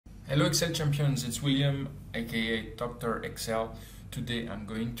Hello Excel champions, it's William aka Dr. Excel. Today I'm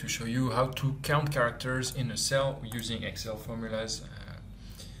going to show you how to count characters in a cell using Excel formulas,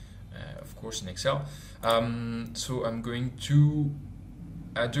 of course in Excel. So I'm going to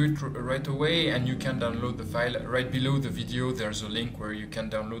do it right away, and you can download the file. Right below the video there's a link where you can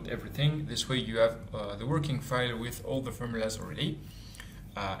download everything. This way you have the working file with all the formulas already,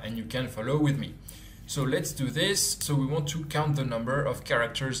 and you can follow with me. So let's do this. So we want to count the number of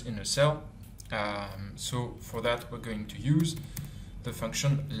characters in a cell. So for that we're going to use the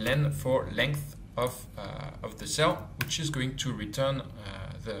function len for length of the cell, which is going to return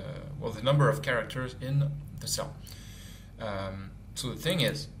the number of characters in the cell. So the thing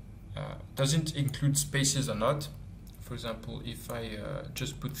is, does it include spaces or not? For example, if I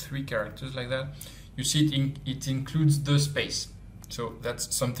just put 3 characters like that, you see it includes the space. So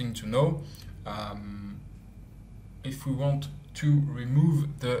that's something to know. If we want to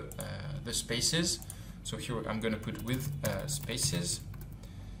remove the spaces, so here I'm going to put with spaces,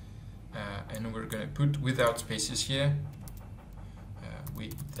 and we're going to put without spaces here,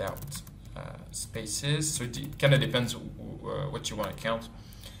 without spaces. So it kind of depends what you want to count.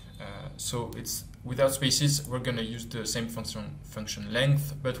 So it's without spaces. We're going to use the same function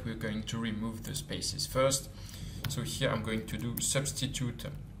length, but we're going to remove the spaces first. So here I'm going to do substitute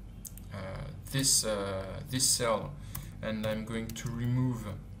this cell, and I'm going to remove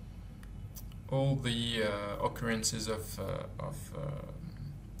all the occurrences of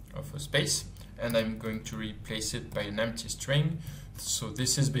a space, and I'm going to replace it by an empty string. So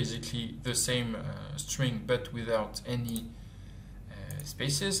this is basically the same string but without any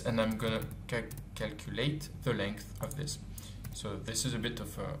spaces, and I'm going to calculate the length of this. So this is a bit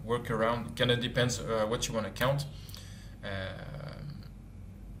of a workaround. It kind of depends what you want to count.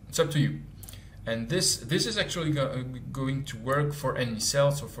 It's up to you. And this is actually going to work for any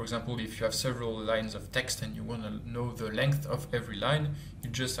cell. So for example, if you have several lines of text and you want to know the length of every line, you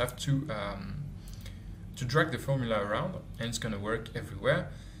just have to drag the formula around, and it's going to work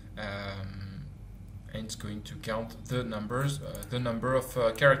everywhere. And it's going to count the numbers, the number of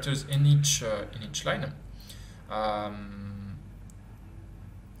characters in each line.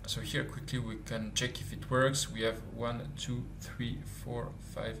 So here quickly we can check if it works. We have 1, 2, 3, 4,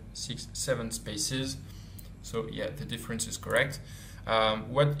 5, 6, 7 spaces. So yeah, the difference is correct.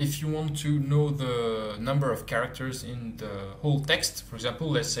 What if you want to know the number of characters in the whole text? For example,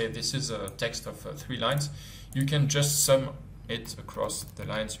 let's say this is a text of 3 lines. You can just sum it across the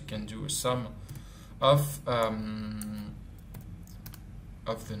lines. You can do a sum of the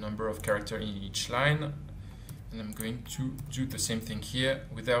number of characters in each line. And I'm going to do the same thing here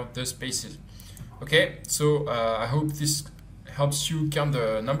without the spaces. Okay, so I hope this helps you count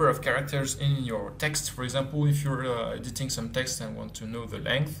the number of characters in your text. For example, if you're editing some text and want to know the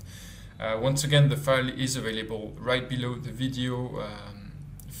length, once again the file is available right below the video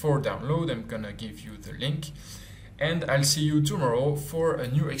for download. I'm gonna give you the link, and I'll see you tomorrow for a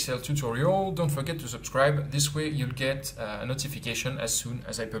new Excel tutorial. Don't forget to subscribe. This way you'll get a notification as soon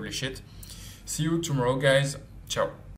as I publish it. See you tomorrow, guys. Ciao.